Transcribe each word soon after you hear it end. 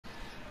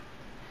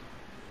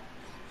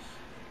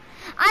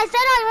I said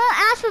I won't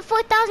ask for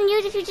 4,000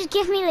 views if you just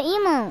give me the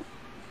emote.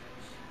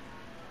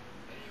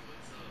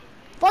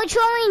 4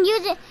 trillion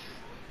views.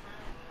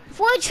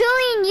 4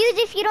 trillion views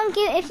if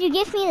you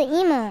give me the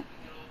emote.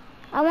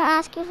 I won't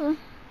ask you for.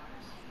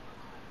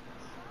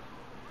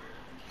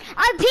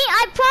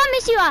 I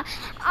promise you,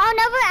 I'll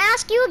never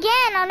ask you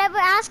again. I'll never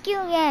ask you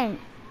again.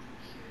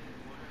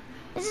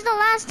 This is the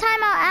last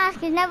time I'll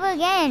ask you, never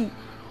again.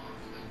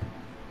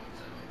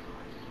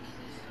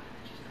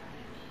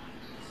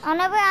 I'll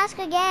never ask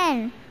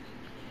again.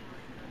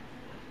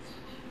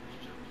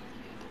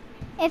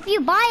 If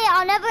you buy it,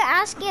 I'll never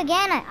ask you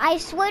again. I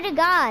swear to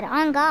God,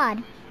 on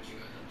God.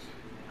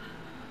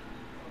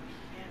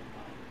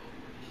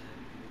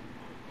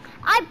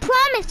 I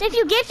promise, if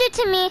you gift it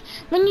to me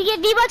when you get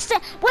V-Bucks to...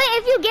 Wait,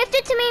 if you gift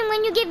it to me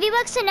when you get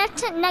V-Bucks to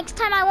next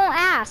time, I won't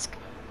ask.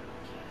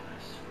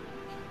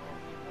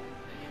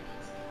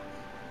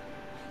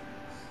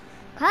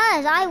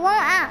 Cause I won't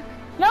ask.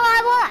 No,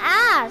 I won't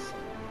ask.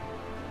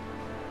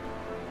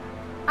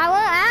 I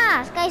won't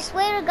ask. I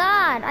swear to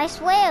God. I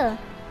swear.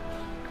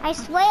 I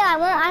swear I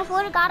won't. I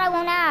swear to God I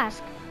won't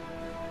ask.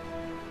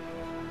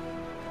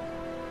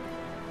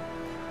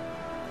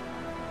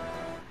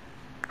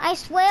 I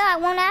swear I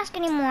won't ask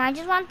anymore. I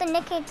just want the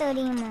Nikkei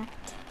 30 emo.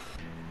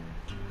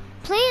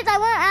 Please, I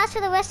won't ask for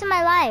the rest of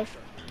my life.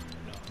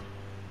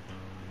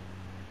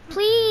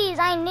 Please,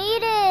 I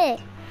need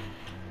it.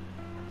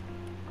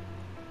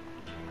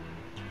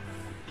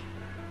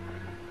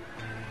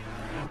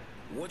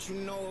 What you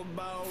know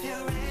about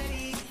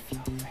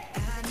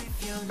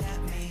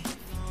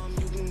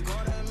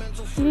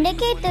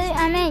Nikkei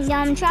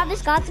 30, Travis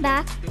Scott's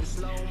back.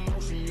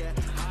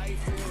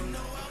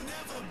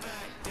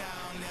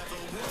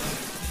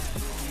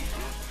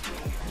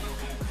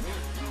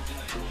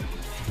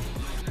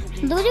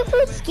 Loser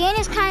Fruit skin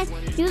is kind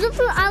of, Loser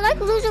Fruit, I like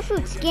Loser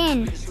Fruit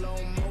skin.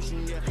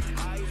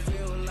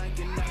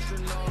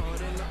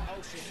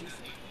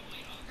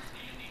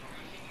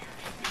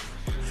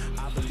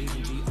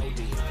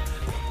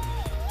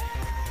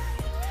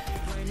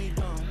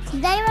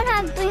 Does anyone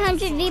have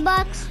 300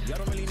 V-Bucks? Does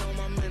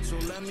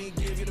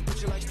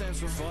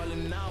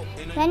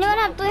anyone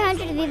have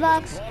 300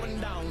 V-Bucks?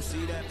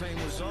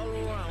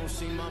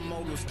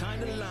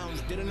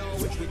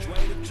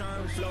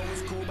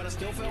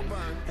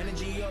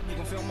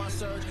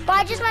 But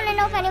I just want to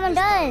know if anyone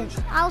does.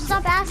 I'll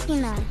stop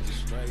asking them.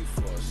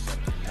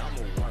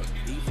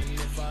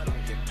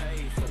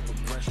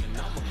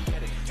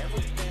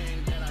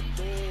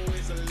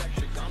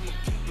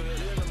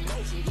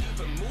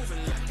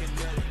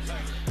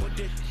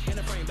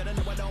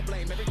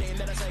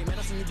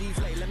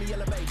 Let me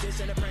elevate this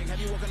in a prank. Have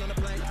you walking on a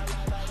plane?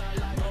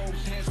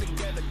 Both hands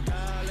together,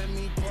 God, let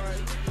me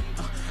pray.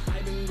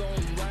 I've been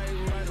going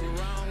right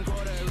around,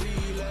 call that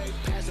relay.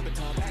 Pass the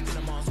baton, back in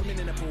the mall, swimming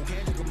in the pool,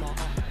 can't drink them all.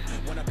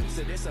 Want a piece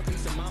of this, a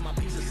piece of mine, my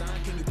piece of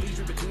sign. Can you please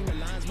read between the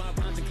lines? My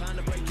rhymes inclined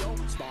to break your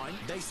spine.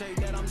 They say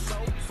that I'm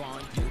so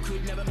fine, you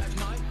could never match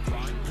my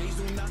grind. Please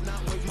do not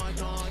waste my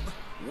time.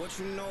 What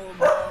you know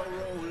about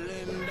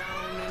rolling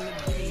down in the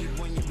deep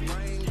when your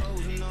brain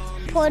goes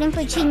numb? Reporting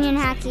for cheating and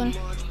hacking.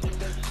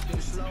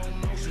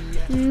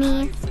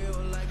 Me.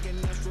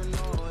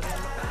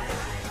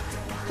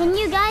 Can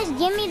you guys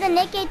give me the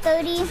Nikkei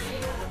 30?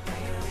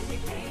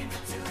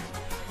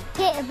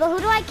 Okay, but who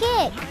do I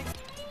kick?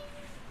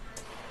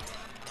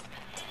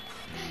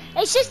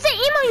 It's just an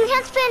emo. You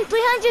can't spend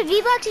 300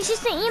 V-Bucks. It's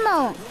just an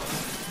emo.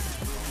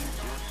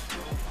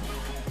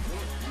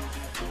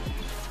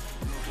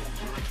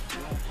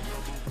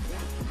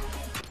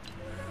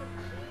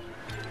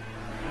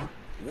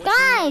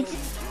 Guys,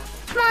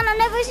 come on. I'll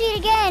never see it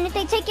again if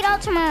they take it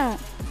out tomorrow.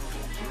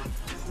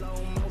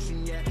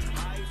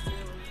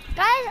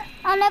 Guys,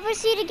 I'll never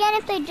see it again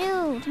if they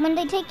do, when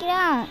they take it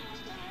out.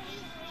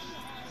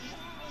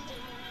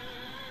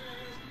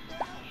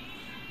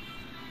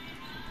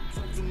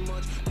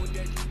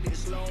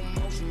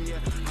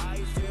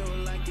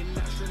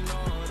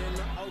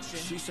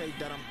 She say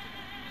that I'm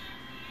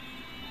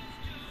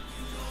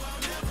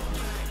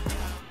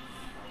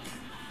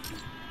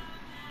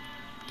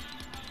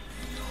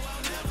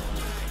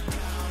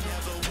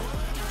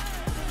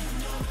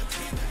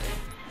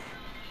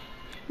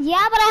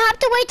Yeah, but I have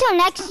to wait till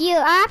next year.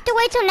 I have to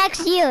wait till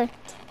next year.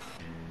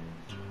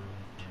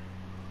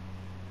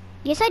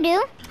 Yes, I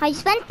do. I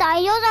spent I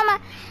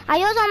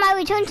used all my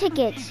return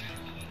tickets.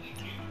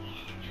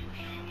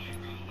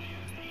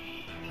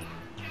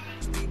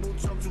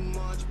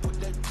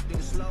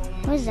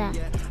 What is that?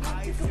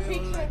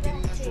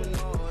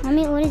 I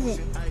mean, what is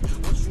it?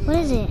 What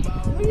is it?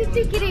 What do you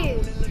think it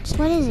is?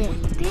 What is it?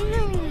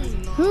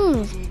 Dinnerly.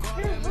 Whose?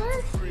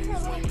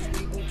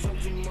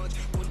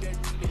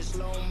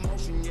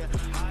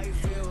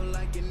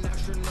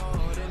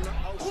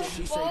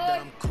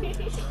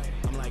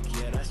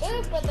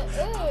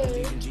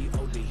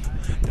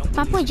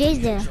 Papa J's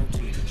there.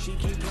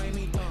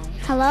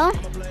 Hello?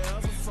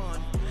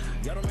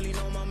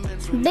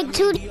 Big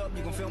Toot.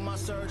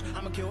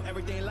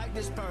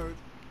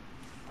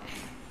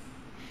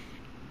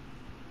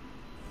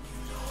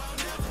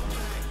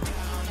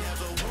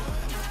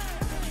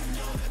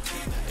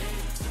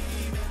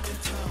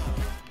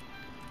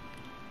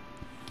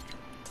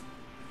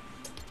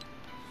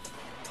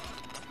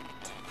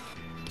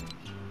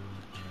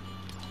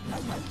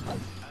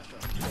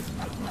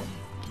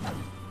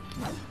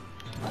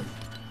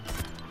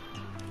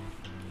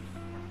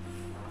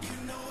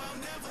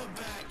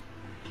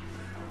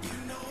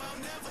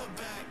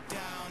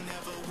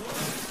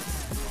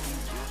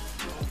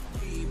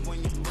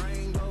 When your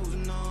brain goes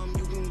numb,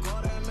 you can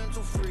call that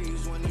mental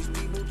freeze. When these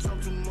people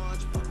talk too much,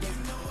 but they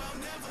know I'll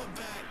never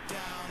back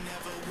down,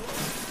 never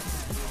would.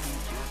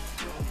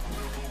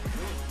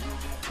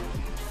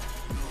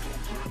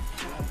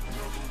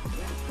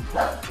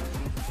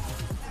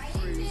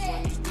 Freeze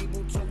when these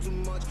people talk too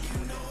much,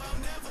 you know I'll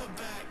never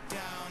back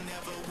down,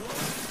 never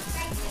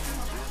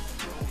would.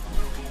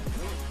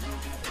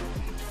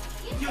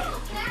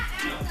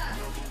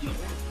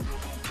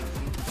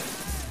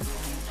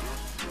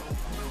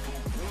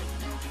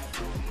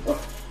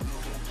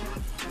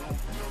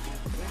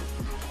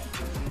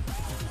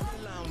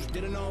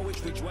 Didn't know which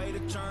way to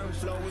turn.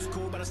 Flow was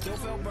cool, but I still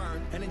felt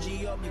burned.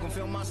 Energy up, you gon'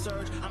 feel my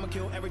surge. I'ma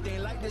kill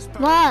everything like this.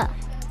 What?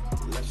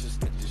 Let's just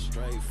get this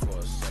straight for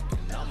a second.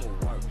 I'ma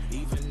work,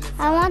 even if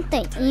I want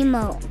the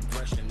emo.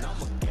 depression,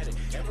 I'ma get it.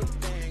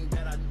 Everything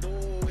that I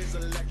do is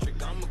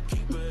electric. I'ma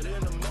keep it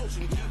in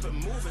motion, keep it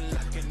moving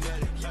like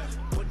kinetic. Yeah.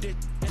 Put it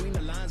between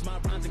the lines, my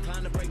rhymes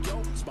inclined to break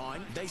your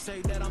spine. They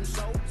say that I'm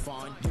so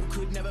fine. You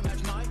could never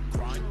match my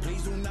grind.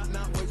 Please do not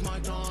waste my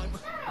time.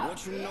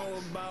 What you know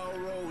about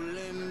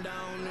rolling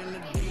down in the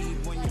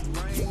deep? When your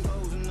brain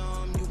goes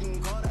numb, you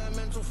can call that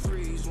mental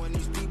freeze. When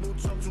these people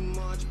talk too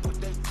much, put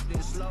that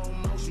in slow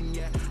motion.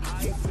 Yeah,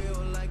 I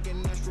feel like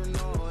an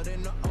astronaut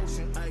in the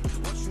ocean. Ay,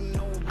 what you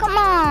know about Come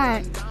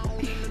on. down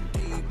in the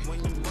deep? When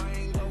your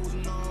brain goes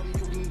numb,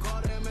 you can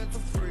call that mental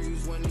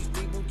freeze. When these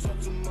people talk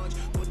too much,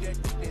 put that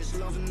in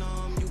slow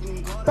numb. You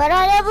can call But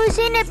I never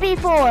seen it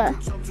before.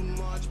 talk too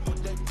much, put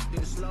that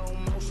in slow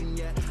motion.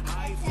 Yeah,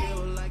 I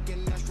feel like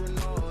an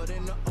astronaut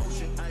in the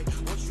ocean. Ay,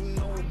 what you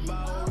know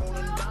about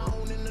rolling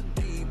down in the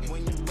deep?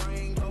 When your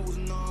brain goes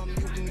numb,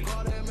 you can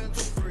call that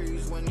mental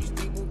freeze. When these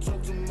people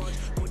talk too much,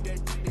 put that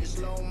in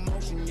slow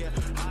motion. Yeah,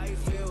 I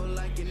feel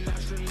like an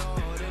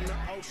astronaut in the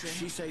ocean.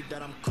 She say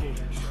that I'm cool.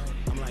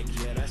 I'm like,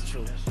 yeah, that's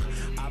true.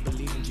 I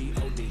believe in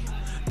G-O-D.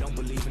 Don't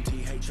believe in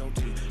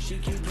T-H-O-T. She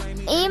keep playing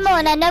me. Emo,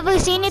 and I never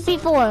seen it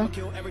before.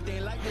 Kill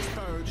everything like this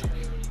purge.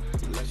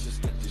 Let's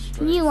just get this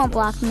straight. You won't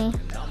block me.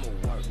 I'ma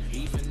work,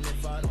 even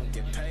if I don't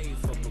get paid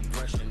for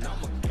progression.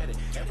 I'ma get it.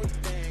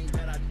 Everything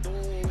that I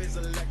do is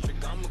electric.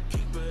 I'ma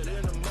keep it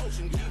in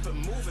motion, keep it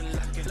moving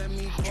like it. Let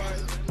me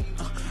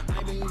work.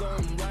 I've been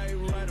going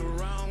right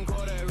around,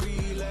 call that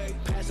relay.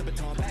 Pass the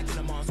baton, back in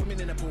the mall, swimming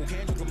in the pool,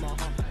 can't you come on?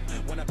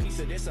 When a piece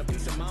of this, a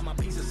piece of mine, my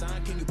piece of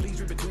sign. Can you please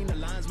read between the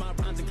lines? My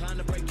rhymes inclined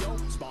to break your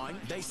spine.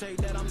 They say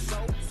that I'm so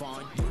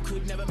fine. You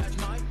could never match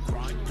my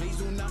grind. Please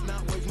do not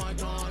waste my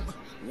time.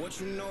 What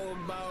you know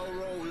about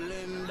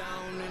rolling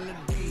down in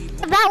the deep?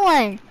 That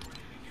one.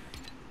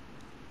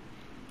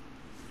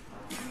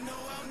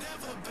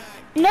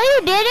 No,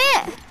 you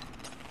didn't.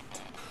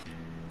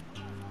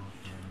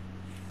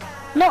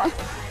 No.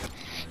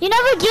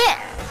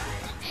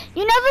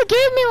 You never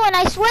gave me one,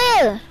 I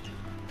swear.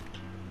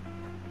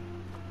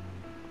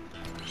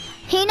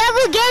 He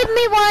never gave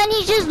me one,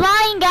 he's just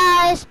lying,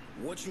 guys.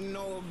 What you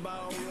know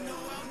about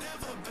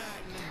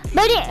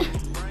But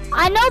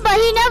I know, but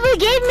he never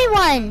gave me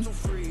one.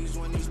 freeze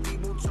when these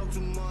people talk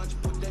too much?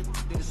 Put that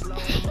in slow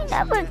He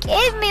never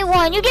gave me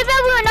one. You give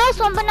everyone else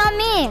one, but not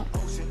me.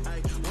 motion.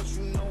 Ay, what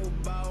you know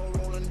about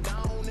rolling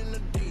down in the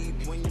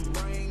deep? When your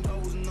brain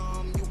goes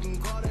numb, you can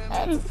call that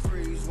And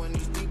freeze when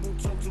these people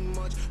talk too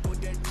much.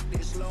 Put that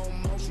in slow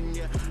motion.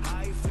 Yeah,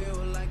 I feel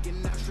like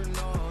an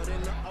astronaut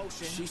in the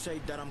ocean. She say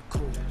that I'm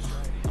cool.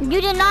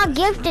 you did not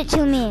gift it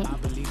to me. I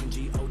believe in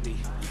G-O-D.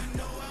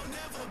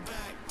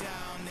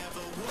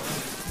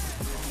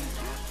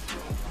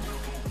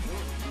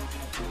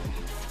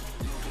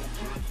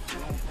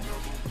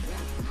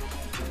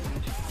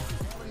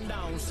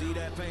 Down, see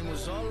that pain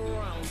was all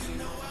around. See,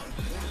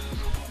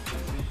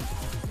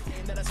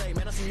 and that I say,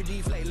 man, I see you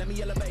deflate. Let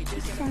me elevate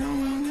this.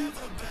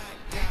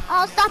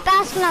 Oh, stop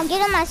asking. I'll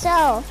get it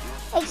myself.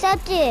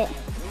 Accept it.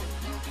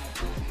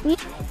 You-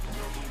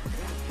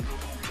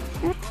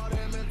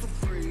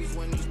 Freeze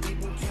when these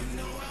people talk.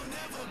 No, I'll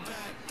never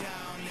back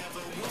down, never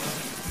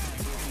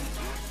will.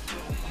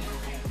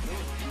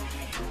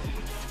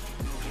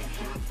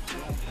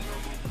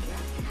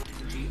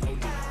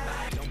 G-O-D.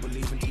 Don't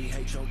believe in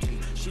T-H-O-T.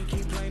 She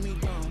keep playing me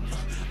dumb.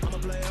 I'm a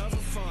player for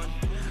fun.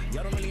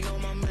 Y'all don't really know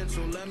my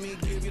mental. Let me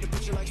give you the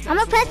picture like I'm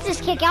gonna press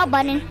this kick out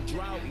button.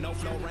 drought. No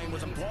flow, rain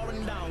was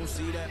pouring down.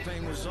 See that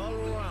pain was all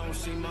around.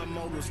 See my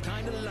mode was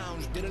kinda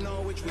lounge. Didn't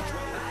know which way.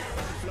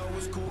 Flow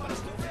was cool, but I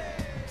still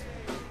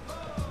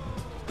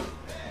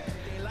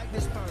ain't like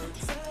this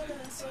purge.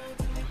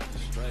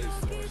 Straight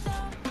force.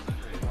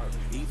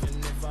 Even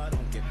if I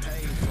don't get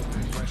paid for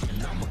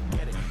compression, I'ma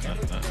get it.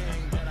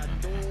 Everything that I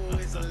do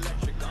is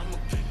electric. I'ma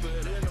keep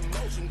it in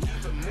motion,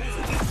 keep it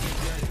moving.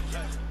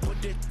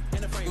 Put it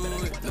in a frame. Do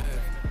it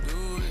left,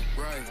 do it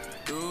right,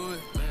 do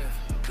it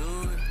left, do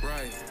it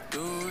right,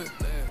 do it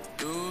left,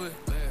 do it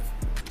left.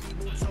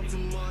 People talk too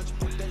much,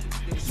 put that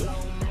in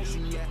slow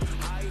motion. Yeah,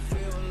 I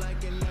feel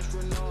like an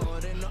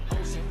astronaut in the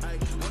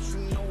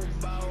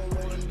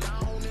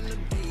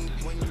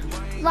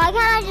Why can't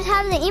I just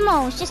have the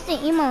emo? It's just the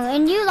emo.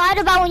 And you lied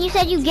about when you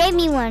said you gave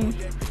me one.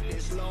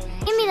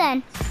 Give me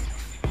then.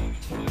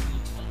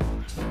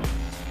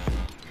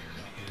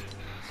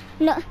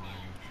 No.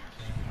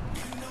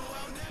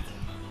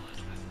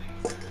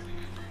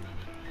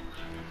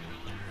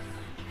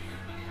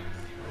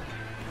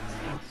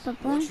 He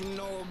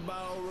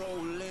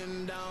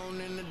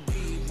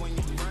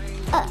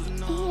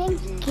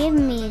didn't give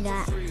me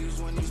that.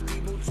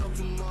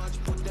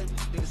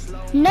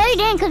 No, you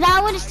didn't, because I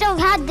would have still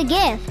had the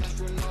gift.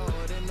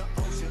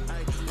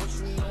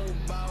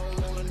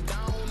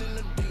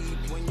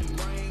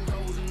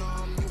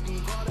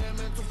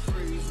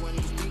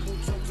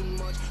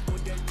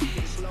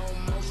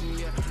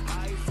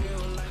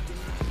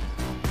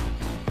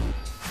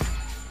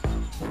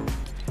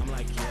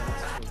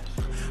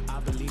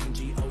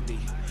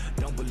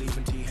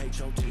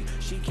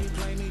 She keep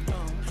playing me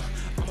dumb.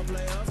 I'm a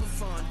player for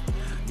fun.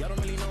 Y'all don't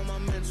really know my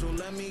mental.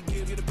 Let me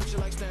give you the picture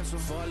like stencil.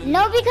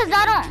 No, because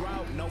I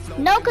don't.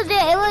 No, because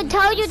it would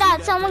tell you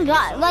that someone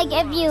got, like,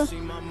 if you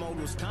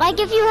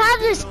have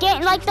the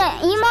skin, like the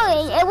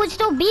emo, it would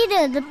still be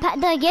there.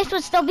 The gift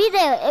would still be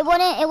there. It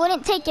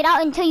wouldn't take it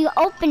out until you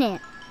open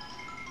it.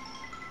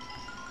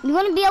 You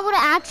wouldn't be able to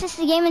access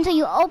the game until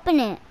you open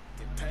it.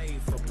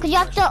 Because you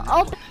have to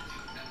open.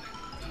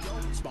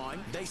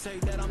 They say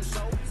that I'm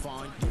so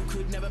fine. You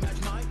could never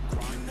match my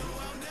grind.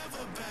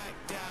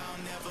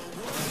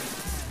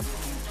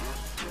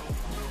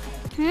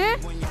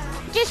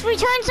 Just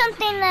return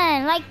something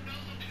then, like.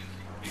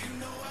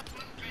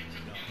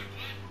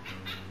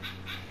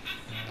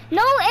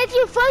 No, if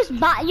you first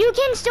buy, you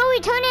can still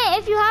return it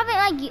if you haven't,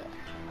 like.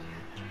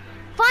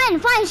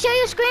 Fine, share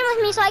your screen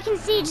with me so I can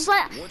see. Just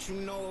let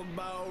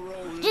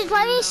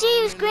me see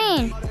your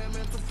screen.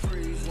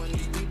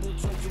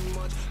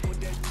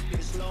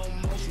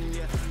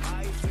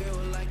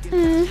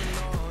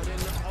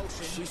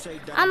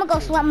 I'm gonna go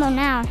sweat more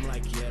now.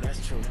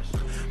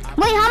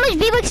 Wait, how much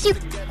V-Bucks do you...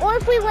 Or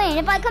if we win.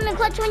 If I come in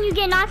clutch when you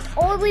get knocked,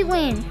 or we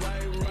win.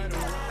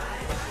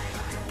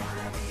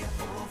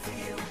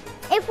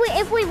 If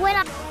we win...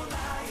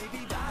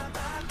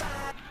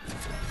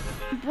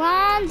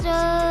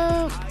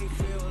 Bronzo.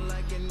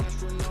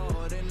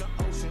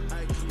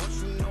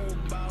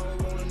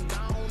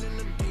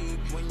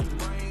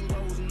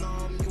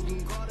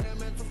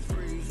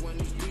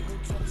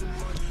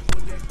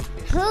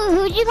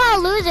 Who'd you call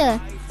a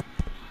loser?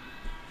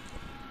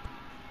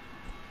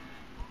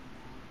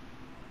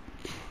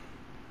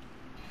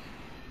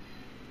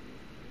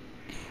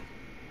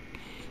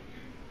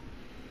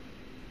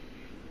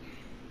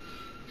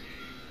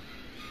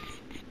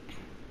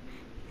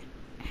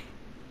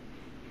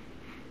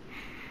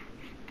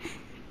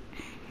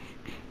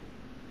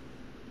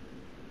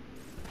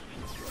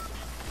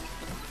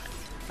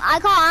 I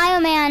call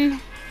Iron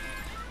Man.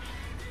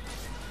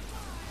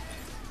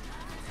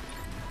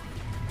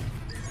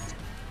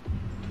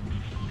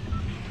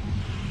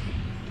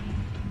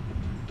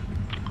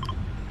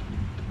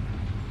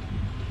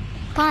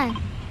 Fine.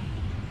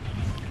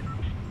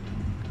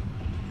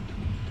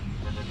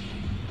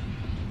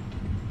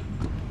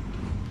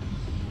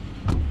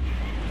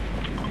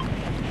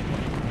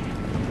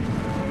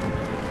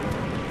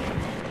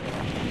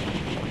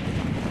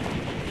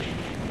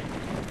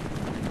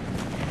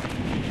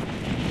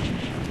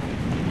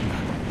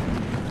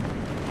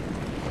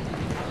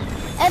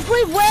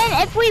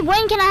 If we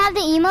win, can I have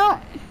the emote?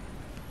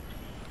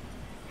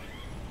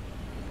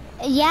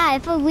 Yeah,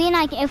 if we win,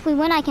 I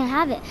can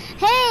have it.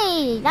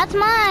 Hey, that's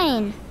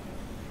mine.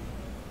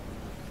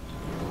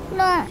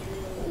 No.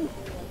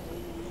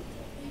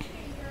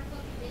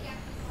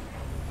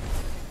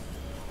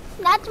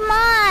 That's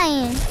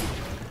mine.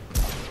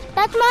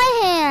 That's my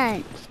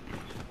hand.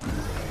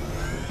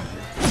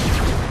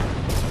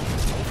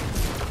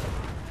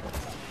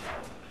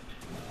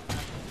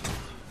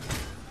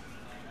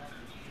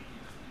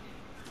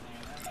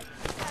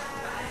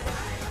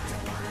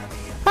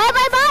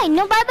 Bye.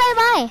 No,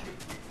 bye.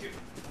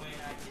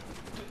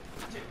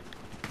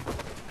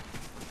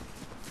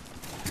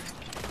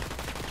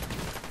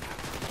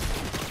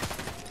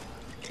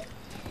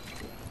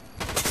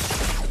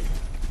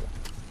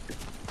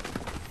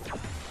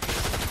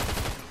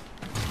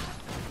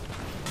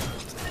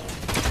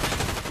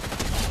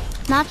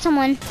 Not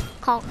someone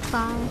called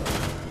foul.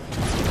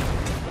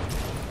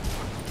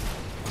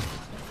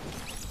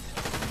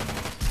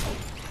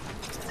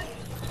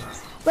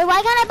 Wait,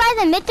 why can't I buy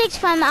the mythics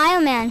from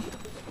Iron Man?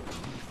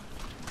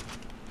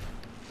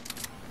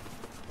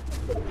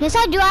 Yes,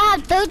 I do. I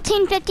have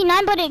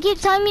 1359, but it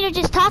keeps telling me to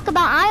just talk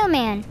about Iron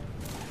Man.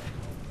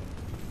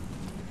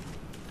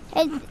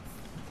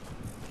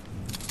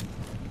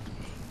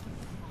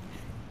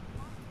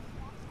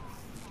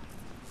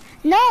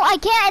 No, I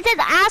can't. It says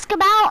ask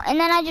about, and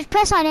then I just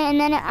press on it, and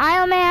then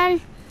Iron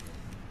Man.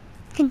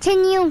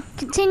 Continue,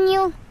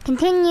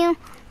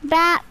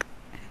 back.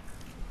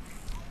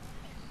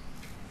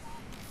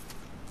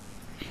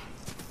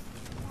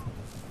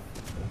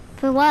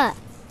 For what?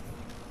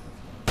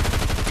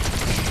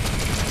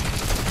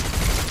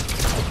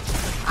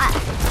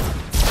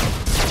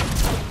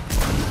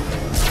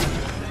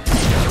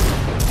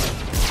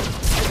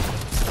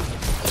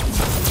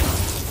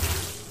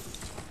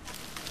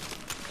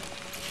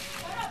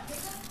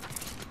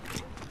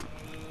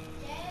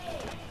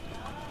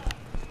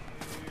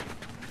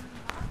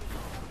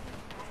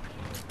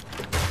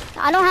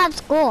 I don't have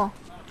school.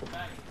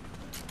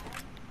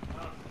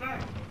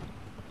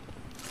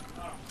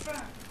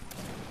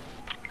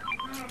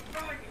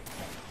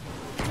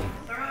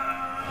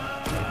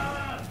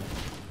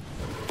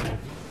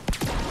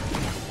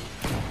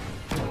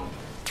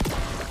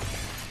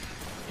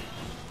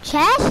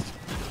 Chest?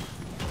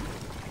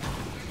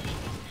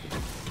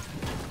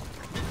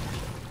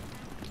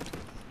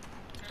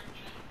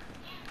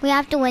 We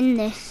have to win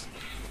this.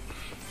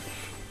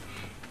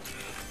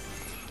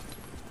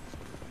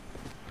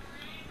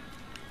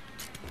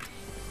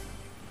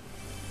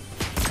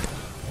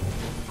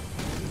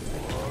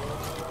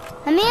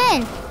 Let me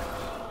in.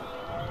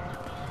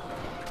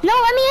 No,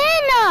 let me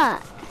in.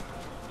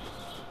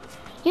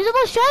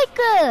 Usable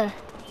striker.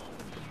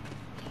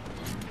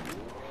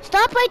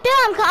 Stop right there.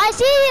 I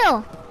see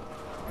you.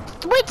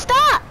 Wait,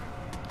 stop.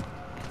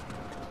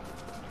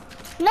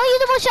 No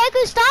usable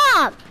striker,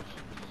 stop.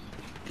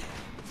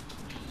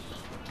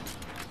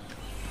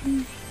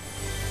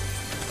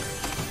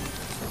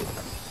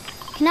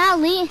 Can I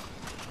leave?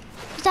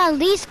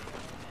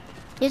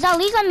 There's at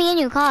least let me in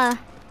your car.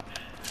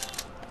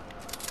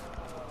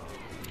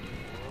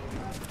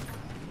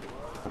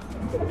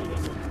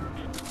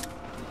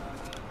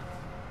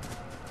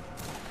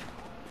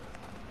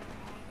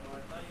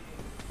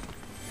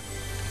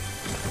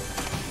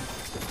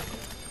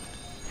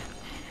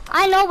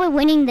 I know we're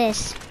winning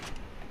this.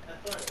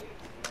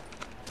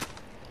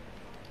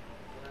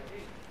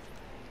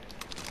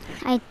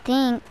 I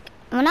think.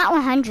 Well, not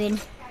 100.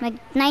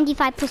 Like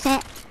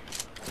 95%.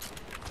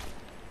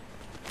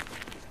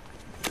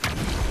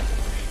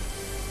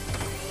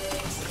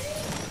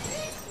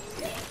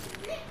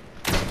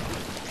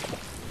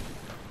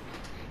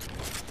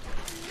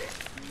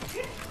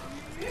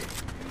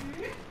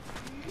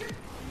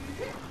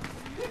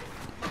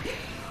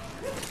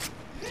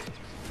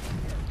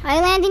 Are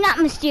you landing at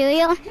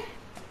Mysterio?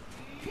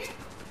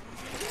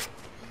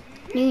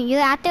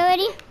 You're out there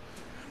already?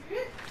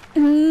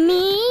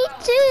 Me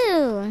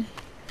too.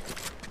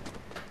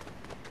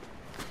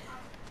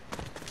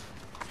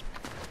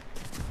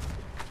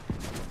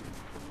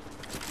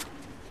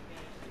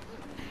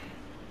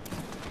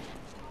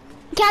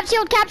 Cap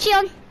shield, cap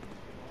shield.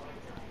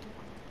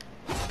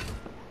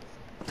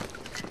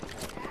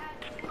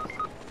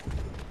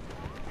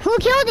 Who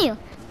killed you?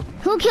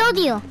 Who killed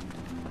you?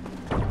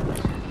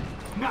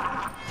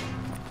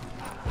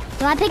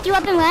 Do I pick you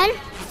up and run?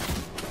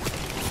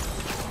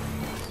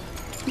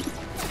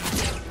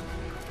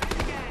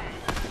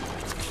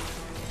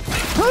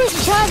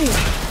 Who's Chubby?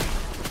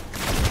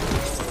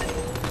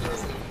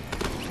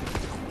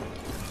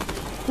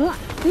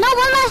 No,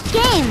 one last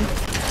game.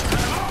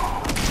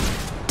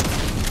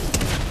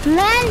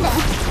 Land.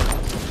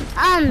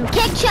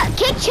 Kick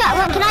Chubby.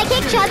 Well, can I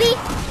kick Chubby?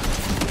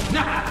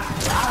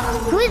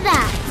 Who is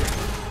that?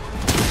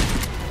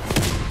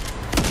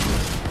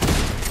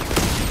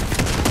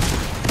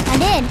 I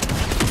did.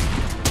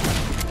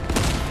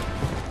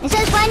 It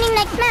says finding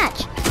next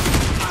match.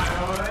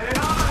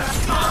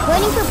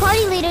 Waiting for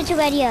party leader to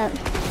ready up.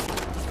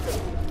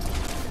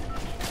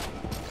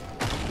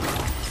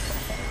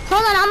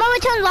 Hold on, I'm gonna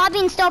return lobby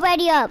and still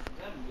ready up.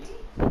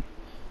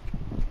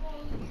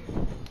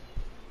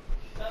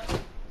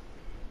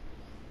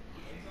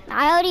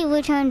 I already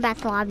returned back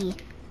to lobby.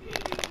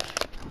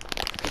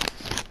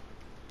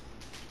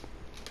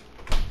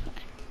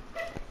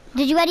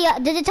 Did you ready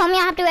up? Did it tell me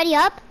I have to ready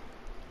up?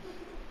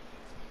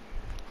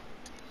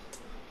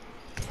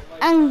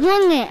 I'm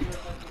doing it.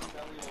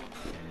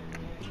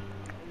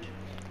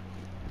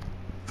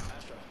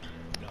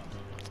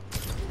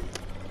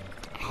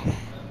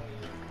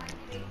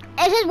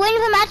 It says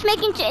waiting for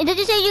matchmaking. Did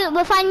you say you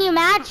will find you a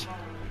match?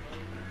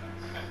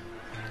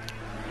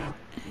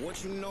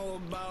 What you know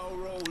about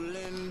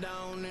rolling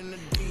down in the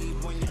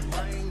deep when your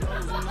brain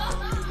goes numb?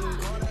 You can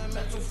call that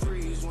mental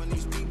freeze when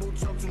these people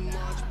talk too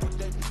much. Put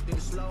that in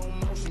slow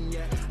motion,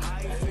 yeah.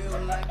 I feel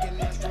like an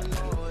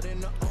astronaut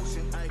in the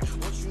ocean. Ay,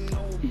 what you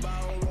know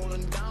about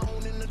rolling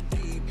down in the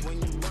deep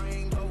when your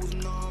brain goes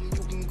numb?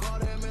 You can call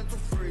that mental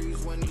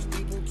freeze when these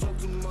people talk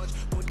too much.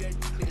 Put that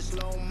in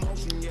slow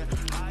motion, yeah.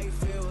 I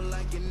feel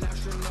like an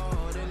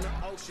astronaut in the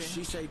ocean.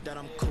 She say that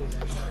I'm cool.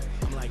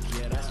 I'm like,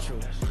 yeah, that's true.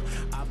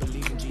 I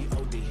believe in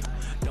G-O-D.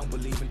 Don't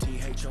believe in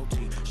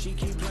T-H-O-T. She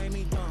keep playing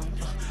me dumb.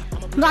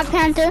 Black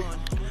Panther.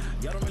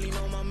 Y'all don't really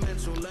know my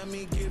mental. Let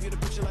me give you the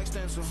picture like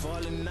stencil.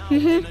 Falling out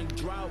in a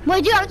drought.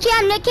 Would you actually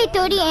have Nick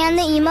K30 and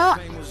the emote?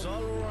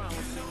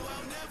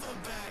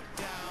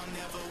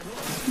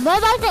 What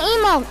about the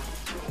emote?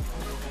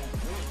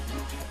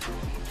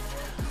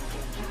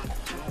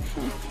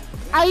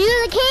 Are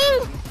you the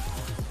king?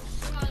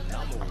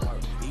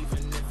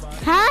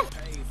 Huh?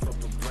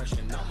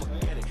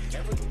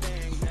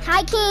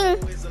 Hi, king.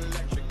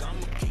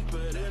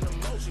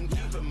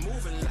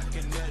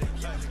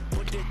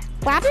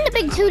 What happened to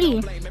Big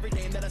Tootie?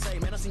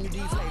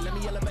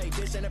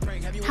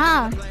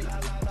 How?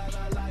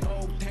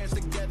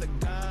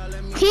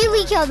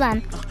 Kiwi killed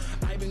them.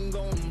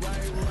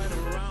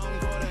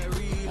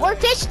 Or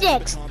fish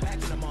sticks.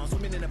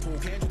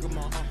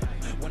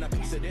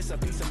 piece of this, a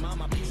piece of mine,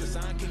 my piece of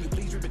sign. Can you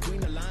please read between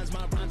the lines?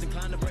 My rhymes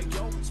inclined to break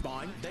your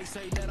spine. They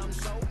say that I'm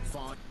so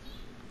fine.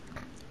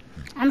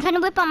 I'm trying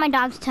to whip out my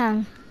dog's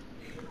tongue.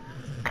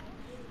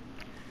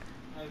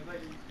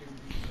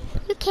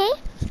 You okay?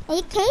 Are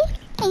you okay?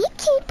 Are you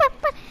okay,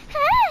 Papa?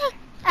 Hi.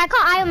 I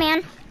call Iron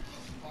Man.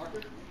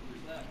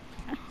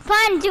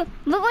 Fine, do.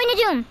 We're going to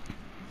do him.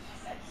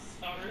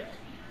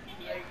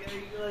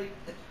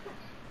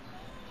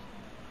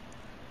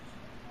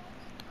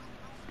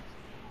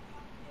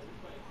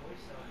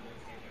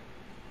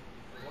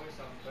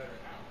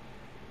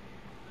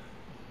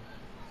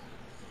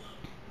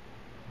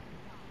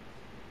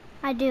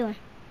 I do.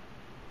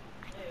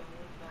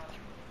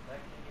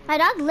 My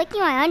dog's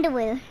licking my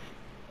underwear.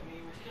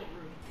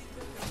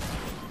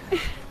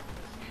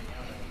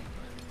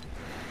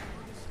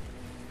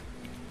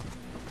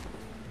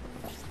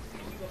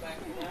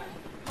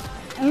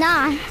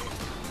 Nah.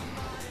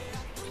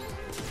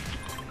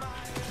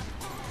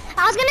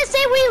 I was gonna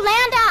say we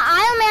land at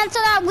Iron Man so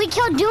that we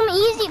kill Doom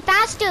easy,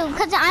 faster,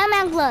 because of Iron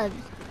Man gloves.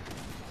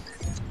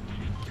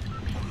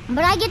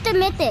 But I get the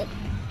mythic.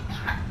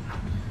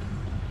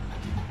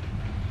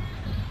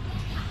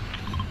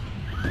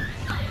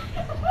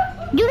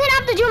 You can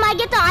have the Doom, I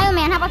get the Iron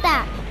Man. How about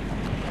that?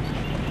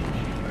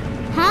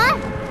 Huh?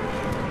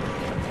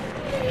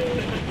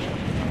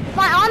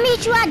 Fine, I'll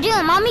meet you at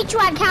Doom. I'll meet you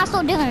at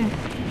Castle Doom.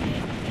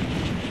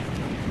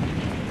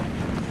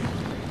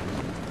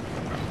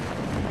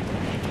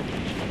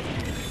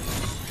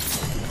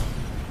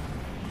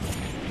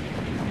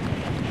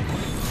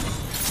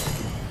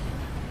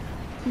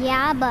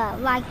 Yeah, but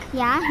like,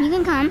 yeah, you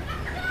can come.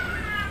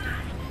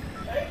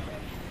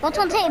 But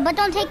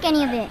don't take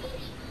any of it.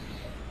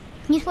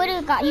 You swear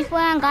to God, you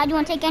swear on God you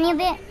won't take any of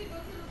it?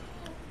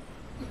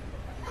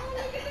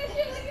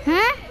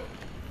 Huh?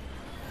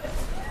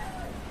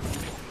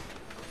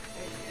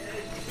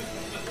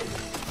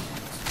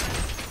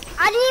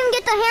 I didn't even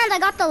get the hands, I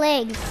got the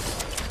legs.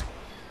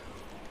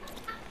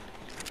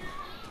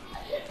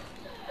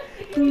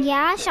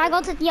 Yeah, should I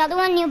go to the other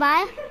one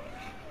nearby?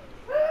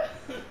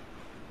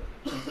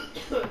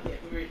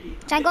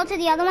 Should I go to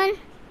the other one?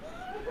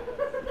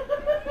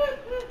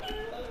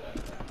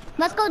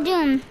 Let's go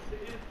Doom.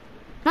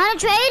 Wanna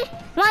trade?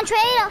 Wanna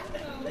trade?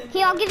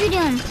 Here, I'll give you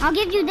Doom. I'll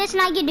give you this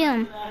and I get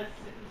Doom.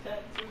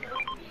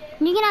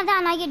 You can have that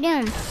and I get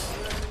Doom.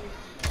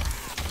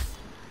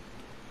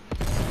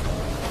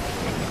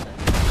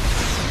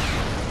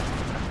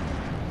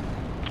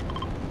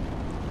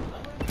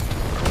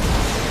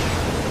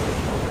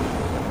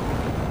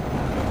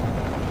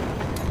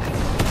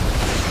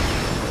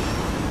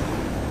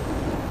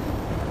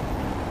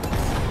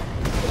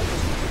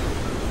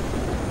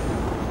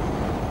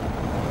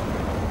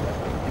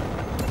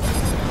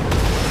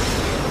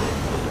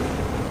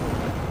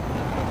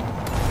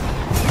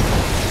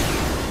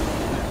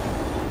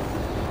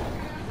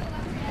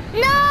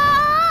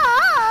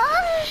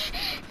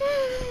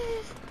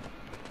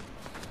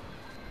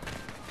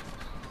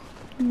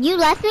 You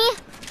left me?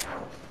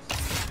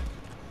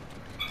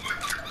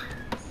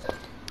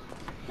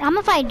 I'm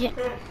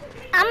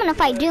gonna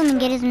fight Doom and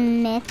get his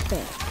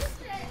mythic.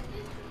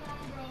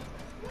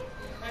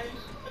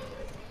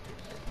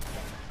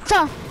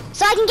 So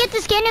I can get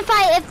the skin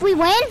if we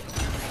win?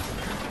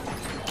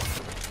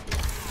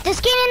 The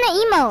skin in the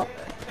emote.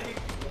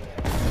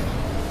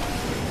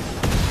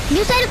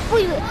 You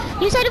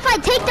said if I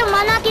take them,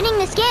 I'm not getting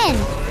the skin.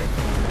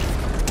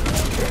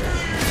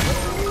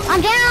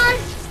 I'm down.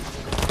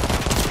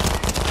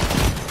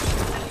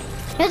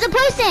 There's a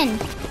person.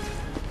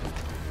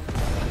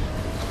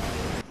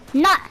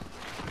 Not,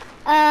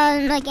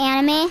 like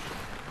anime.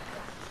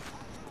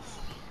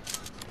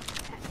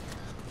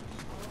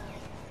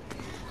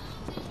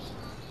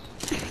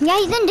 Yeah,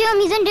 he's in Doom,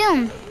 he's in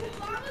Doom.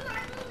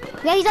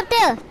 Yeah, he's up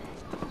there.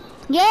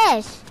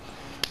 Yes.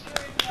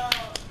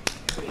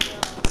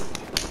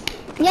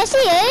 Yes, he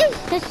is.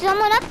 There's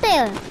someone up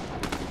there.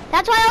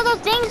 That's why all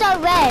those things are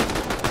red.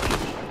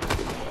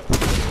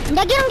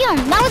 Yeah, get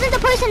him. That wasn't the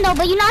person though,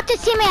 but you knocked his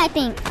teammate, I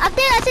think. Up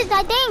there, I think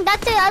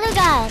that's the other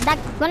guy. That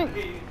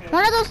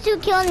one of those two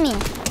killed me.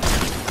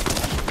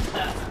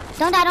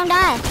 Don't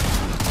die.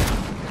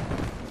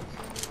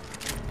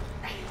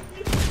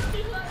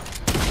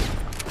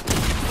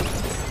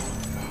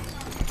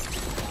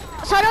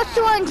 So those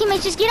two are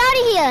teammates, just get out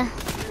of here.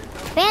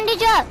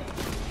 Bandage up.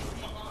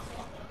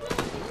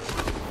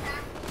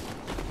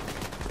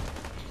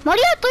 Why do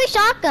you have 3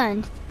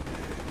 shotguns?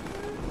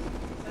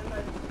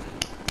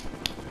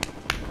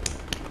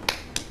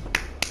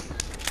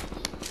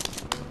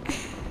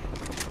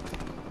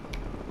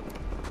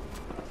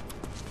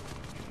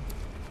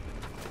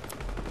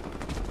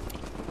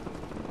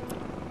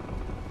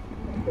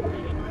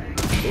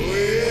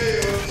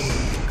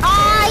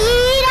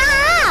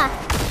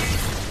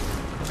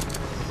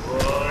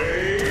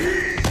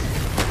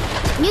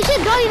 You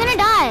should go, you're gonna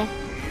die.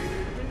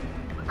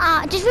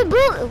 Just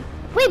reboot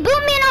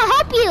me and I'll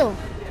help you.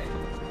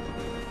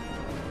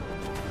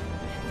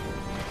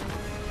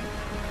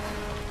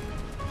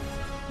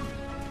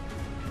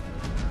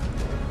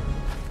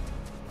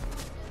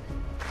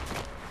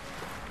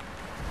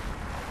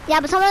 Yeah,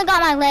 but someone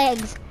got my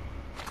legs.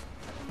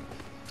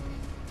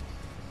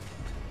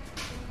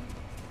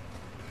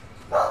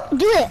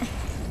 Do it.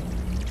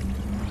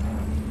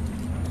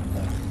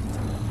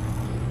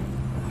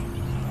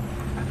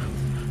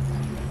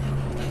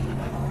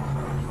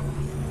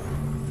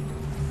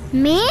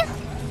 Me?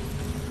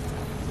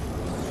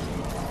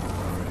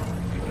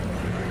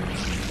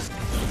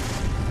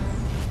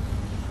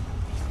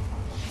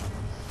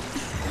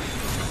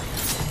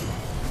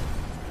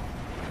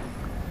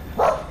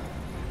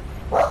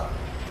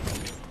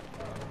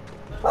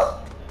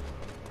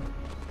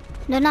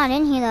 They're not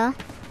in here though.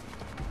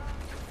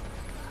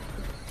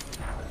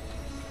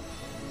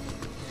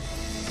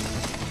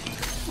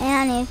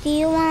 And if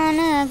you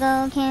wanna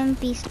go, can't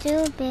be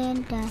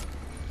stupid.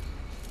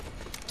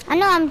 I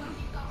know I'm.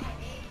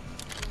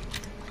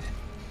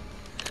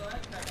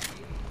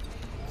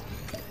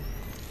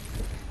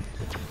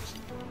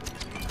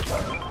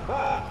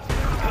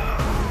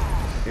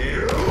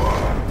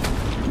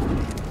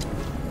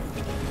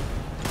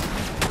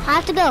 I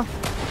have to go.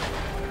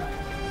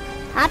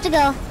 I have to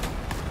go.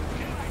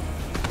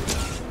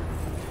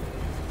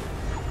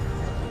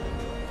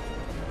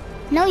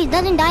 No, he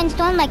doesn't die in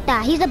storm like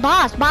that. He's a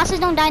boss. Bosses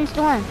don't die in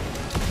storm.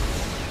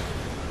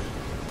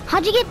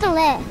 How'd you get the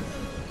lead?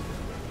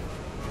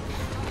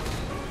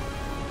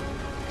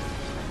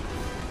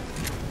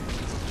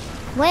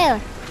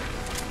 Where?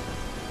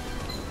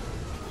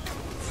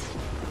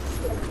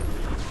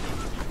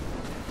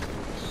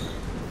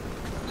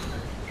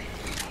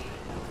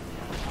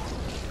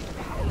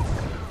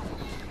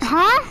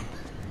 Huh?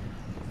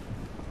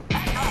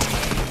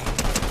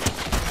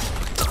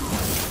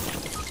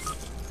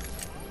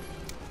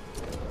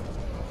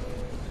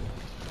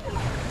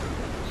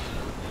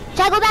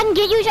 Should I go back and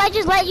get you? Or should I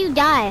just let you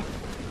die?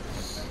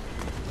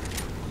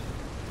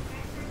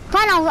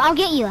 Fine, I'll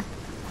get you.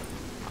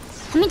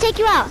 Let me take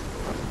you out.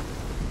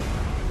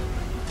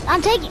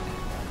 I'm taking.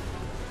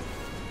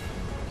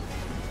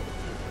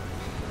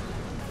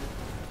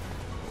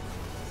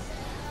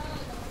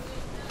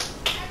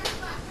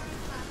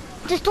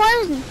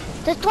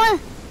 Destroy.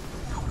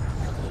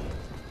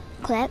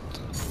 Clipped.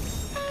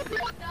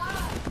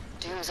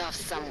 Doom's off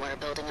somewhere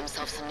building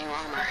himself some new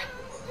armor.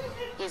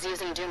 He's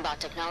using Doombot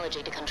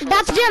technology to control.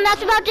 That's Doom.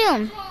 That's about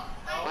Doom.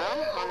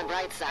 Well, on the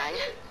bright side,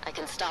 I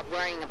can stop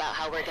worrying about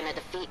how we're gonna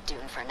defeat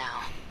Doom for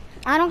now.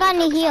 I don't got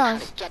any Focus on how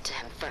heals. to get to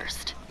him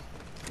first.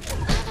 I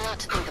have a lot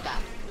to think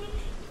about.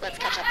 Let's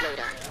catch up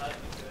later.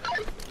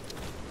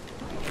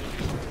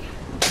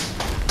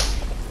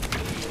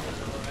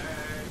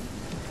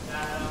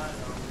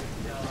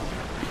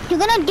 You're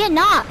gonna get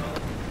knocked.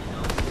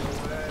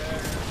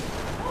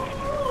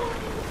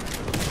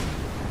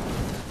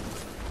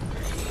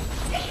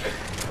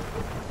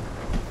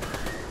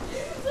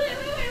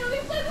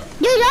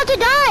 You're about to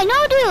die.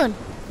 No, dude.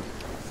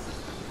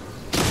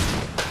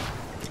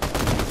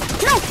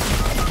 No,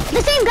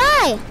 the same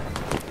guy.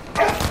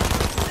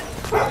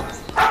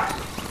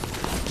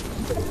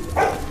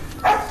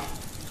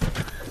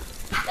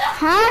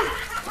 Huh?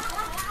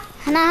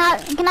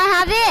 Can I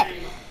have it?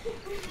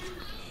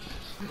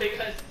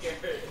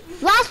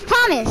 Last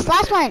promise,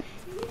 last one.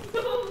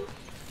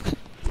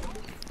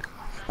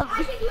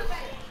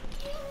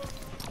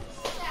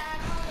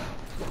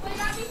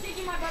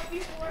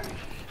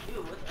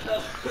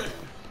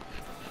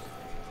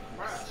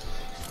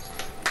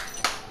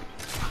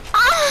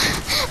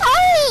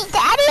 Oh,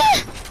 Daddy!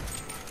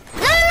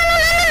 No,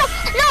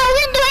 I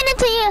didn't do anything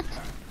to you.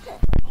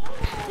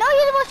 No,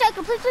 you're the most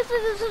striker.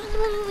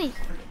 Please.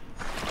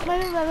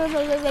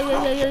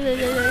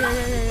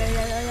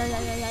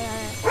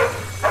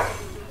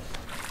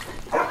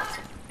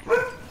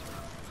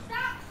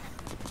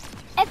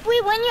 If we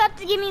win, you have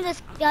to give me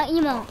this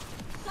emote.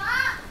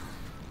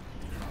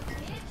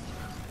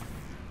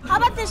 How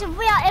about this?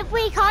 If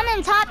we come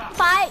in top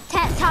 5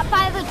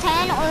 or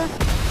 10, or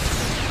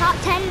top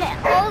 10,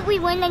 or if we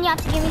win, then you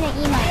have to give me the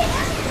emote.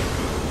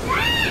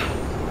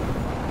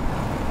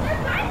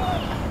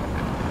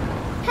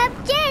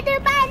 They're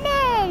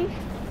running.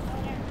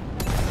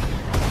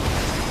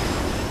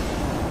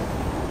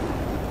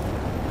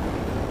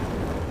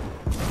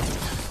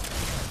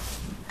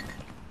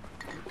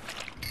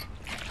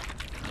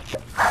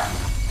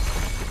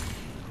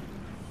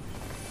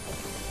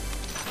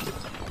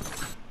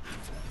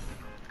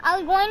 Are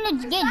we going to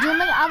get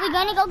Doom? Are we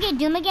going to go get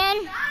Doom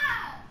again?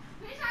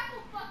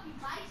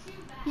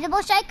 He's a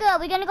bull striker. Are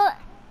we going to go?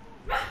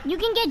 You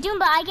can get Doom,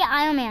 but I get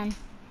Iron Man.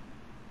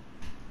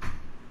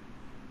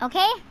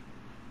 Okay?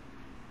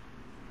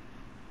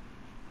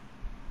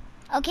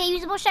 Okay,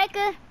 usable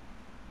striker.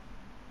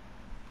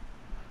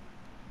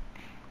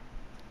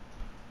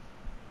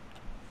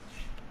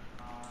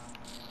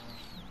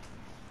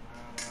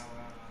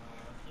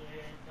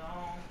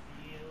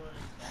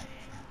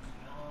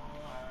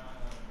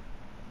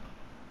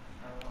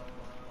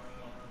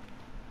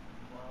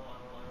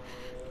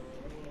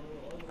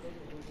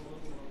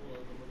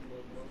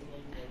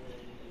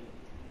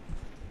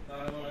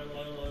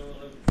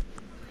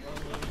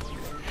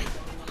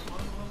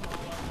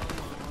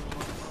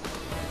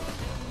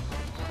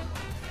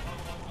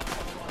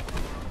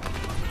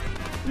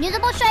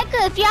 Usable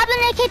striker. If you have the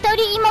Nikkei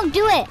 30 emote,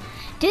 do it.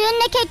 Do the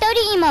Nikkei 30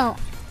 emote.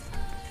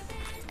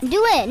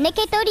 Do it.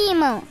 Nikkei 30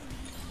 emote.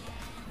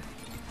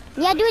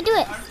 Yeah, do it, do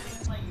it.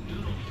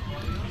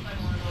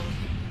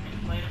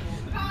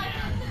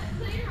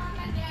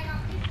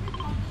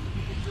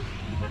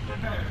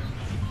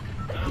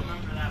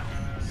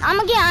 I'm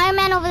gonna get Iron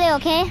Man over there,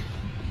 okay?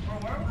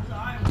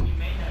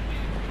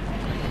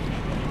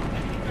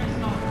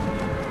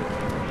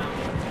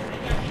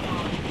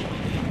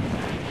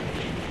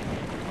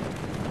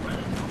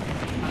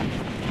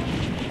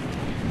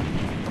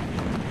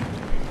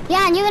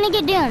 Yeah, and you're gonna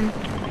get doomed.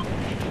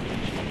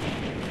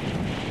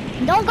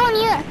 Don't go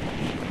near.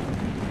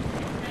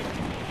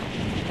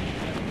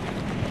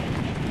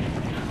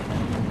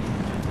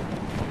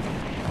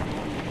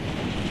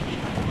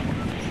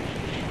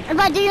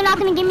 But you're not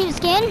gonna give me the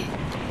skin?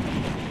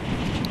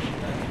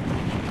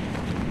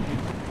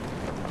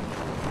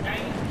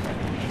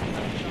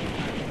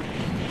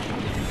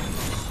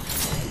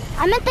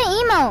 I meant the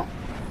emote.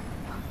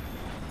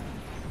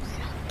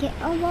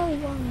 Oh, whoa.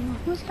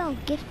 Who said I'll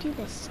gift you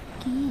the skin?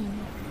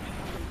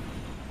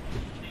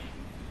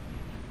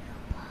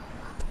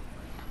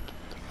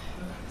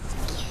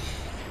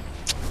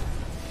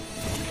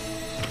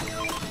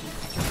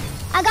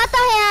 I got the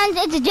hands.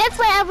 It's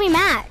different every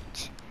match.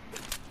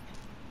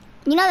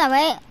 You know that,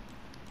 right?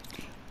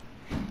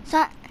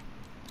 So,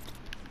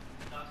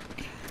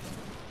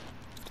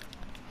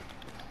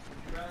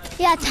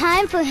 yeah,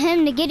 time for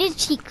him to get his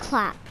cheek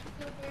clapped.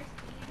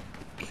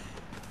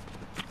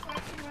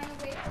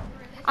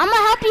 I'm gonna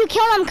help you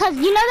kill him, cause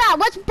you know that.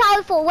 What's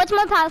powerful? What's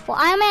more powerful?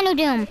 Iron Man or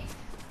Doom?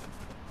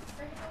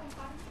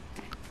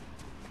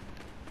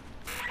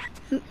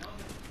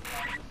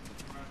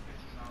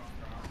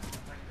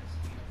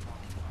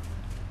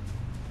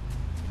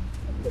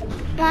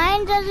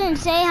 Mine doesn't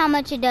say how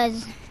much it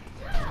does.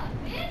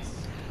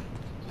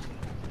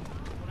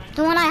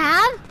 The one I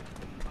have?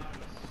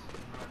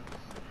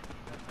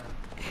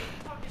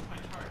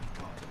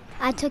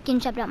 I took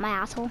and shoved up my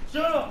asshole.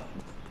 Shut up!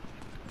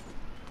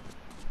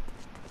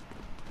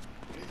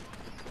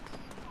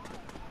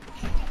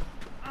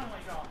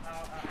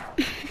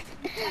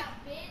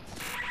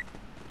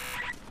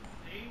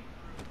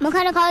 What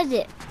kind of car is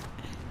it?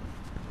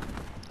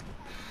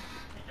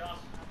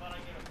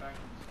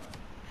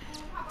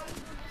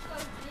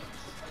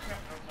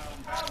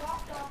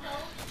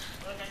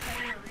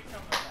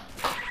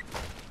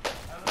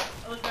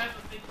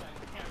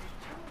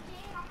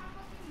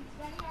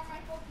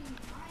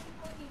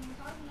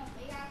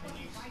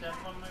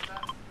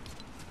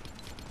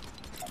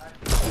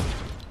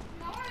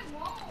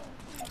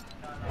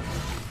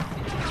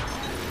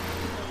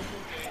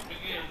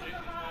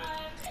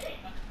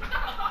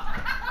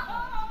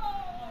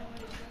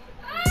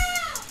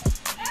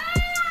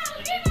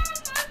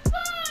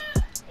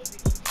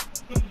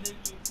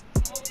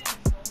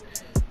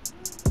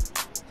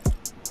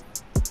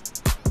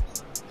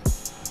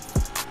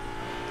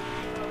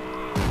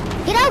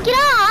 Get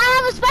out!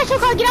 I have a special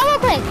car. Get out real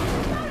quick.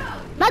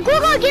 My cool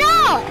car, get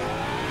out!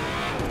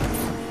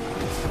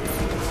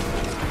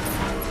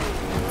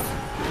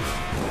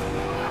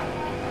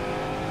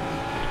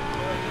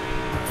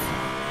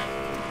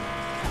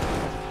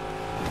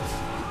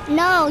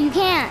 No, you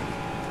can't.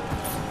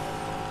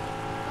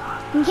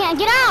 You can't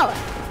get out.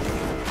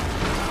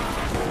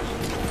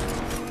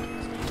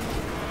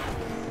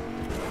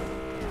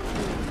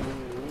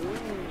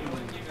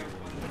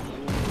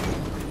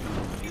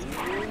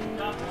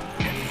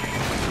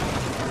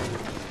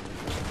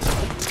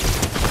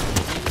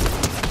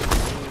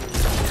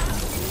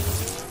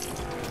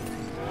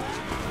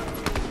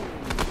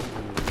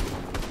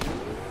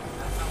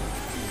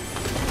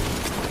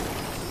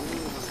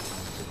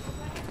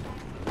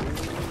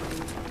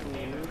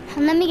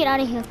 Let me get out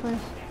of here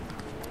first.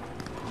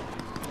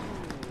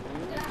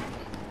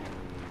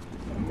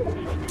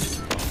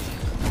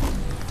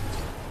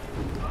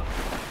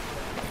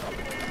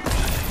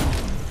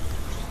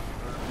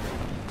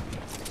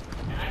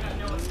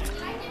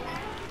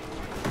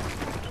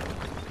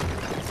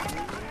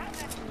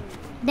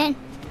 Then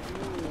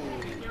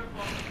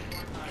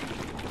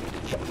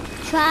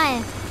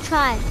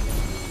try.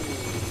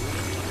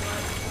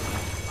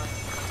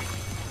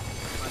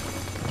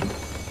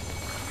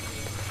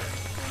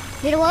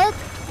 Did it work?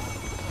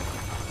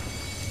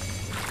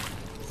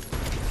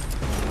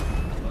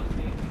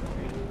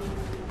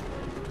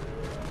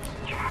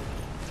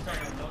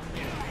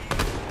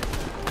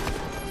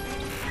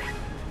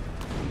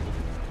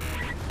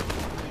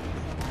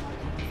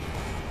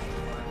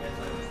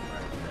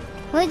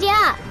 Where's he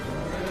at?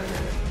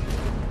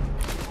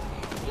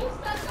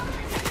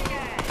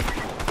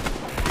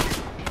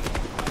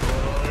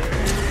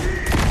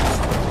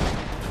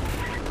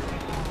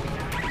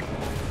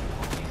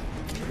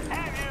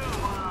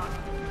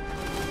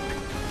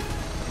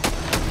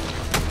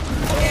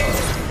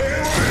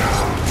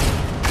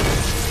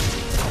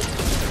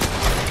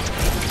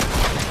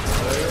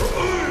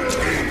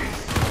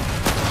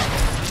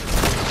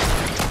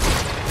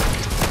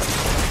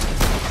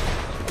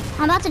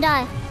 I'm about to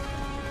die.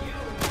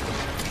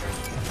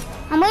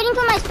 I'm waiting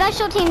for my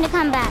special team to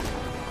come back.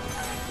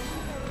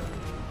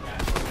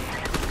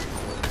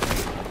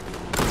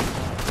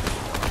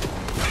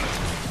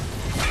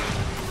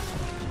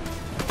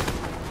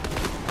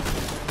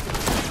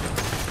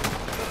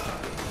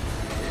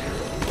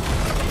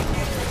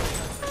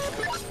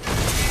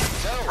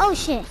 Oh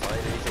shit. Find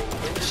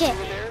anything interesting Shit.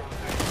 in there?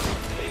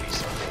 Maybe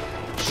something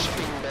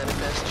shipping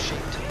manifest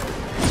shaped.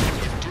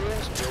 If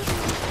Doom's building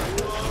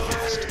the he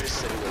has to be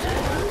sending those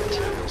raw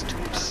materials to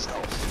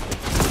himself.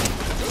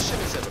 If those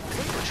shipments have a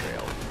paper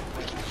trail,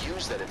 we can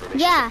use that information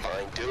Yeah. to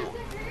find Doom.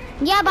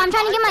 Yeah, but I'm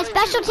trying to get my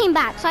special team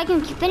back so I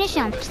can finish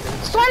him.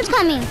 Storm's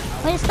coming.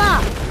 Wait,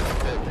 stop.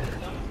 Been there.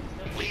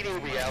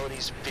 Leading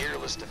reality's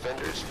fearless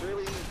defenders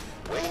really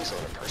weighs on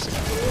a person.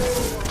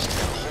 She's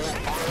got a whole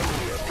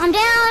army of I'm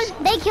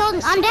down. They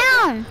killed. I'm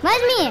down.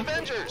 Where's me?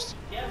 Avengers.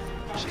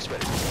 She's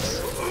ready for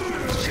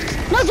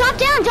this. No, drop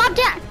down. Drop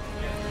down.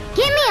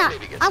 Get me up.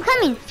 Maybe get I'm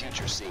coming. the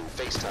future seeing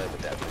FaceTime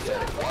with that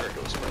pathetic water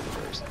ghost friend of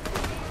hers.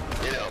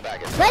 You know,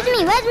 back in Where's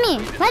me? Where's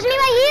me? Where's me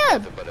right here?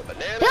 but a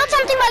banana Build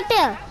something right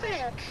there.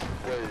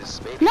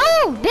 was maybe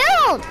No,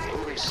 build.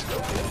 angry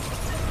snowman.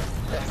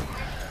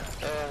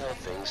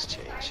 Things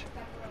change.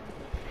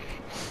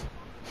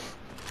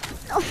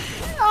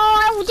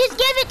 Oh, just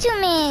give it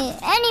to me.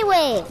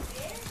 Anyway.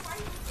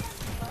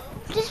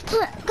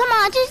 Come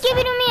on, just give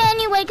it to me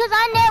anyway, cause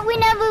we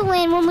never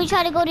win when we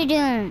try to go to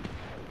Doom.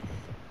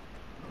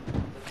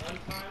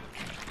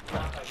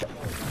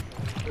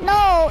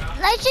 No,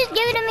 let's just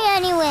give it to me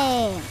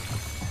anyway.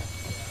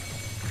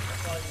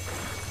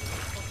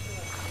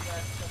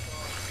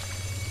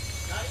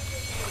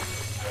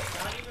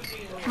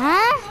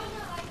 Huh?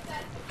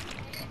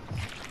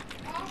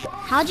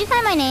 How'd you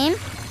find my name?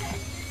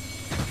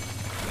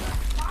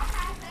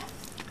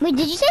 Wait,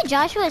 did you say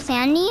Joshua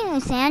Sandy or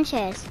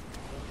Sanchez?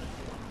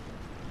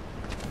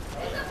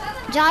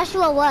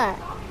 Joshua what?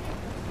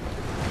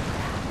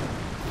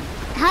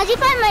 How'd you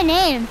find my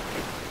name?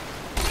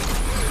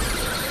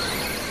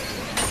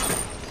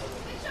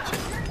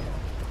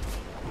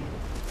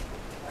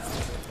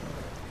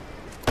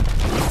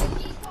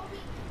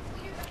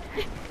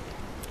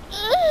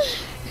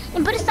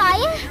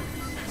 Bersaing?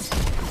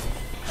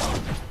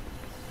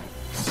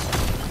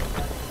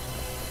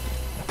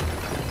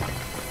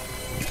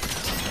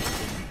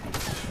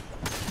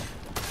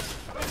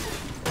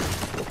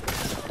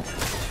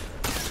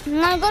 I'm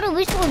gonna go to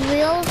Wishful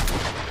Wheels.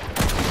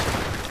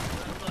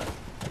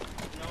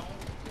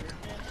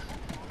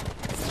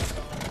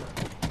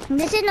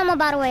 This is normal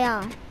battle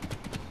royale.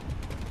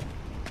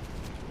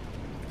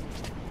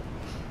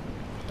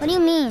 What do you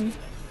mean?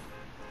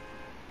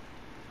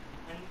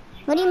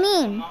 What do you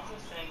mean? Mom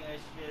was saying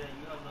yesterday that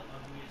you have the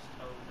ugliest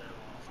toes ever.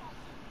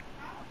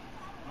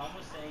 Mom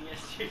was saying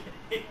yesterday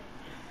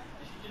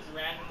that she just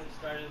randomly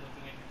started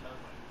looking at your toes.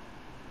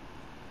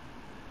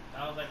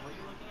 And I was like, what are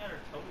you looking at? Her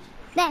toes?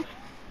 That,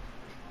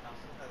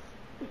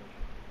 What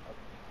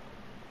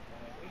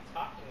are you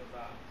talking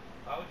about?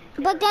 Why would you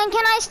care? but then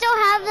can I still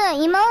have the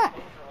emote?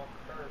 Toes are all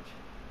curved.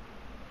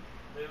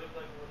 They look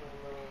like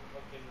little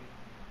fucking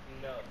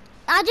nuts.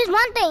 I just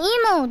want the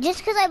emote, just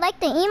because I like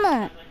the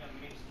emote. It's like a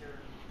mixture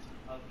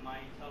of my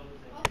toes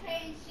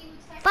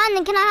and Fine,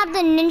 then can I have the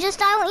ninja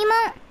style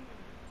emote?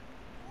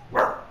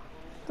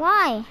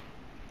 Why?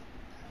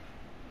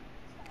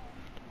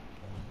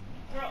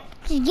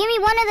 Just give me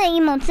one of the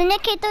emotes, the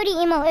Nick K30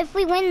 emote, if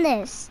we win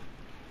this.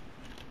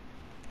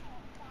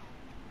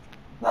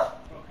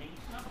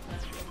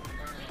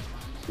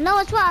 No,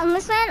 it's what,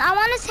 listen, I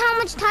want to see how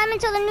much time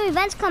until the new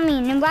event's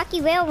coming in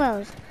Rocky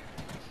Railroads.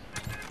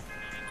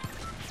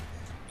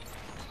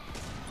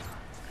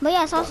 But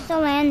yeah, it's also still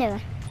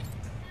landing.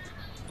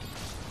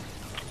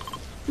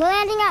 We're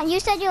landing out, you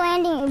said you're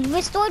landing,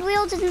 Restored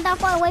Wheels isn't that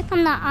far away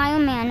from the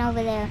Iron Man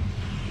over there.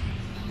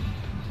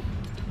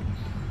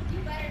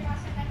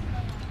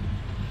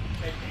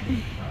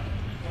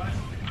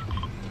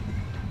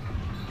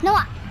 No,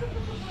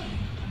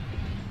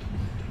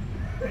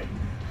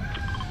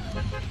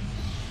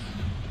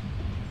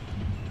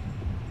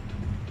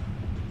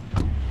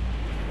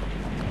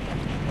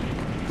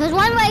 there's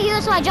one right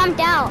here, so I jumped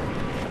out.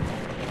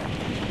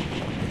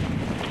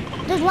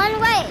 There's one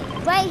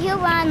right here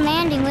where I'm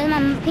landing, where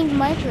my pink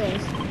marker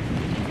is.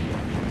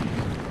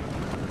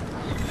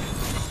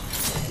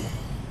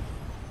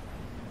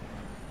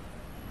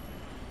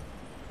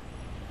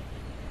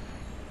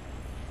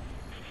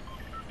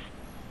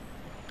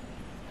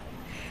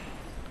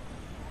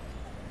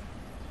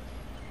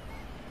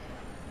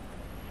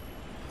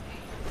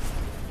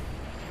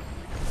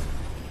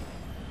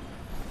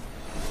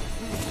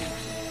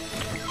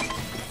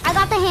 I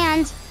got the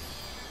hands.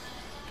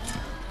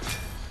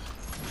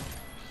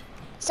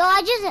 So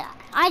I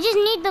just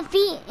need the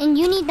feet and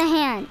you need the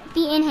hand.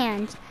 Feet and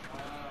hands.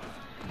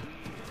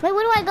 Wait,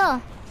 where do I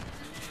go?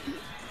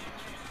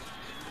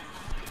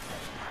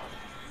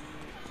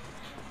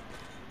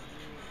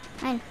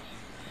 Fine.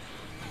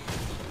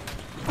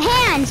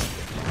 Hands!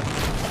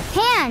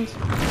 Hands!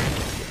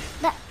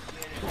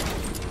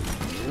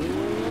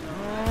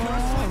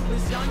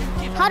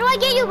 How do I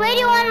get your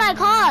radio on my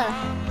car?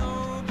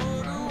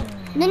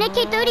 The Nick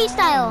K30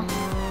 style.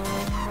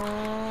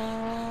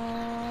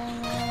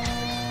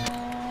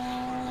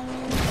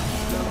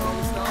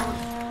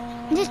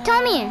 Just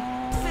tell me.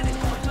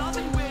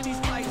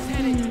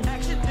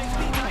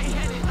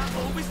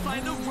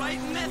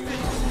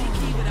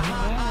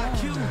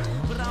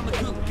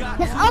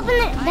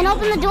 Then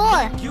open the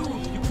door.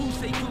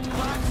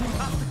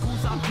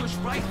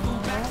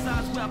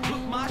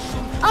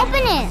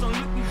 Open it.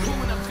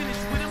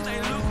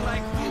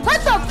 What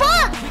the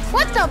fuck?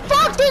 What the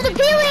fuck? There's a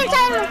peewee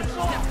inside.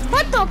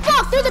 What the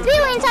fuck? There's a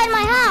peewee inside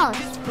my house.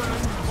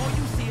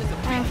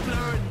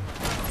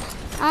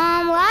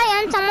 Where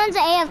I am, someone's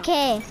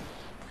AFK.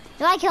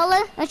 Do I kill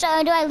her or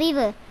do I leave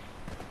her?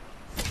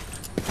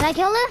 Do I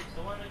kill her?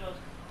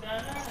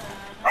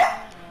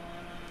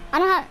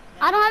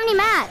 I don't have any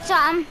mats, so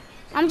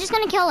I'm just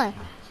gonna kill her.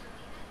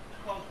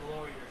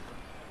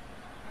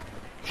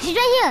 She's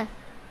right here.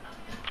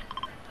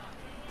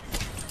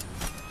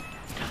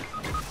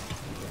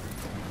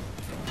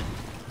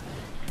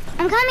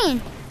 I'm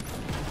coming.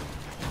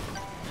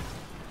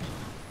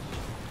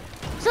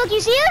 So look, you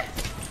see her?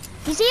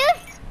 You see her?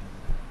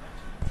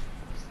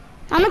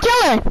 I'm gonna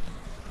kill her.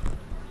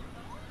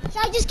 Should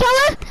I just kill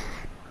her?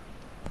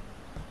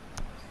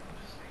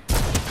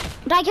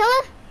 Did I kill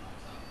her?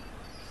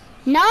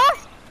 No?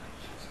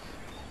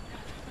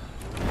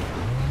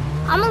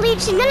 I'm gonna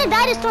leave. She's gonna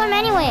die to storm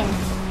anyway.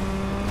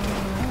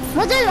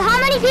 How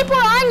many people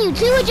are on you?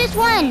 2 or just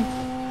 1?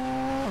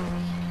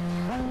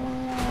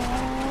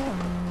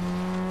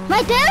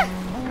 Right there?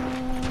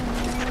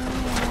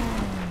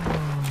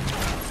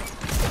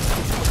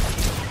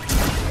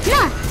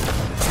 No.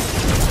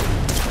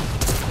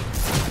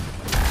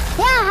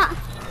 Yeah.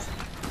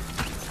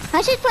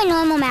 I should play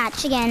normal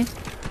match again.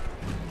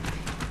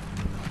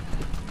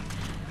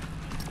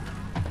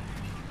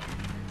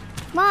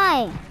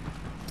 Why?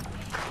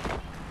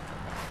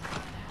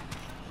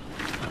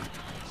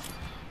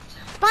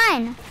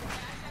 Fine.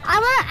 I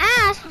won't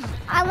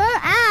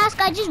ask.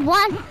 I just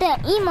want the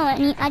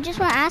emote. I just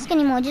won't ask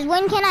anymore. Just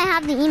when can I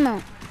have the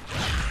emote?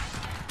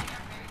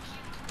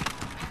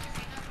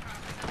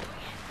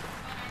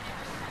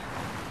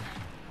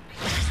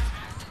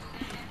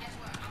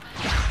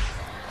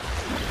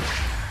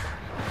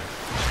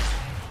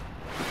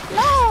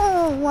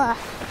 No.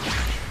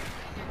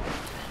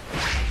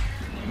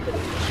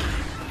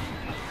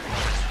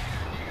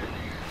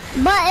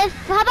 But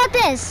how about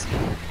this?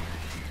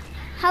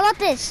 How about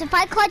this? If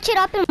I clutch it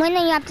up and win,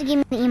 then you have to give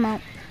me the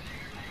emote.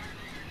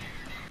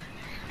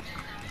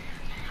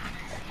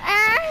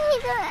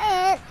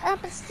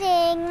 Up a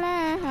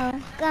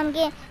Sigma. Come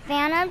get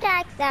Phantom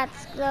Tax,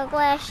 that's the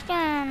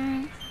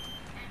question.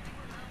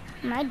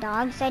 My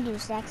dog said you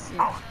sexy.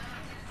 Up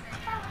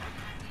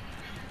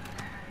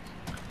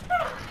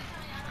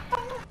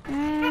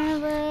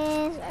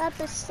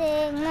a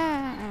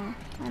Sigma.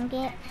 Come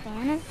get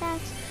Phantom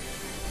Tax.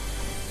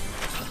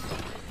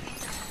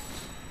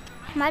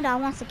 My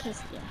dog wants a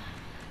kiss you.